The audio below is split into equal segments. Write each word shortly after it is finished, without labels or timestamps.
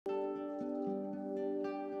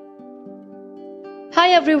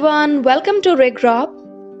Hi everyone, welcome to Regrob.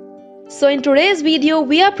 So in today's video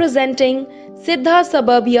we are presenting Siddha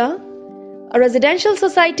Suburbia, a residential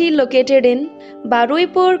society located in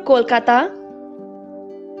Baruipur Kolkata.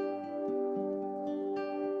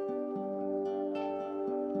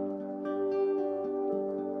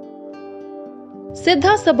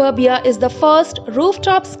 Siddha Suburbia is the first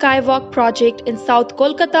rooftop skywalk project in South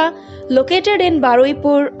Kolkata located in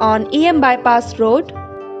Baruipur on EM Bypass Road.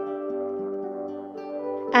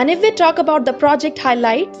 And if we talk about the project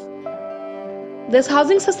highlights, this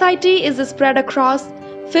housing society is spread across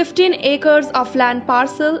 15 acres of land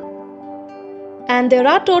parcel and there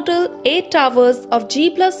are total 8 towers of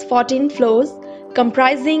G+14 floors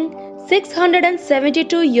comprising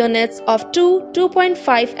 672 units of 2,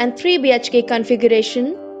 2.5 and 3 BHK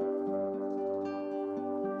configuration.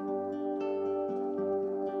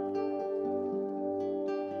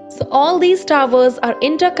 So all these towers are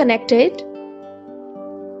interconnected.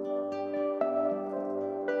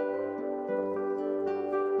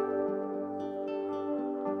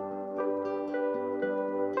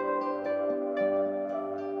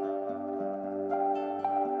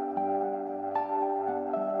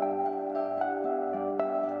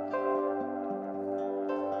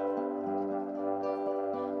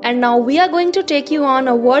 And now we are going to take you on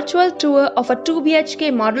a virtual tour of a 2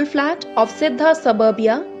 BHK model flat of Siddha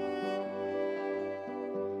Suburbia.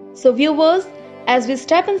 So viewers, as we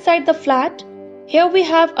step inside the flat, here we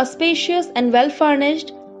have a spacious and well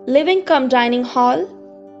furnished living cum dining hall.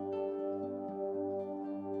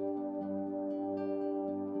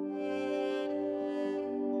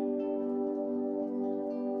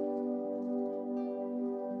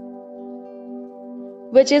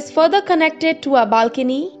 Which is further connected to a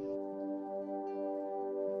balcony.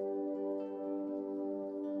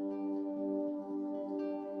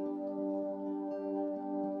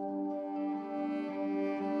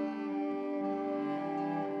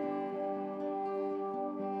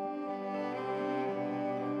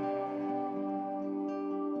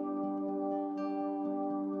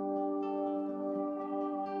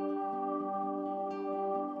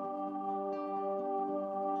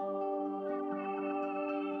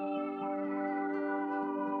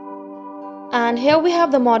 And here we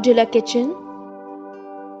have the modular kitchen.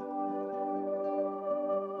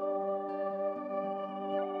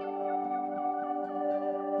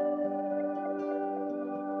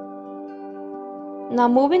 Now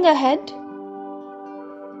moving ahead,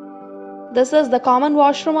 this is the common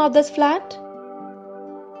washroom of this flat.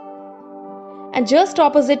 And just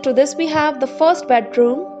opposite to this we have the first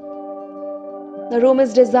bedroom. The room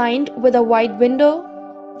is designed with a wide window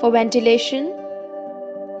for ventilation.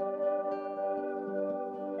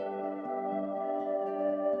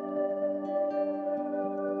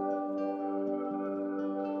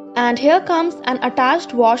 And here comes an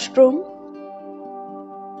attached washroom.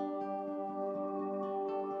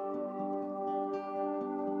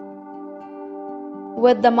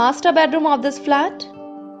 With the master bedroom of this flat,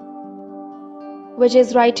 which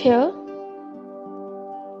is right here.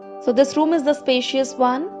 So this room is the spacious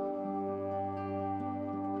one.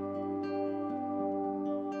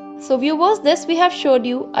 So viewers, this we have showed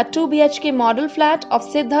you a 2 BHK model flat of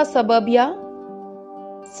Siddha Suburbia.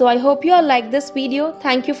 So I hope you all like this video.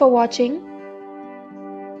 Thank you for watching.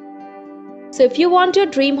 So if you want your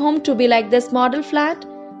dream home to be like this model flat,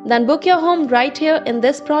 then book your home right here in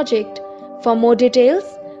this project. For more details,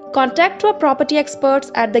 contact our property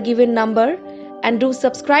experts at the given number and do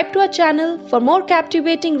subscribe to our channel for more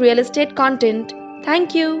captivating real estate content.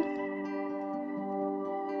 Thank you.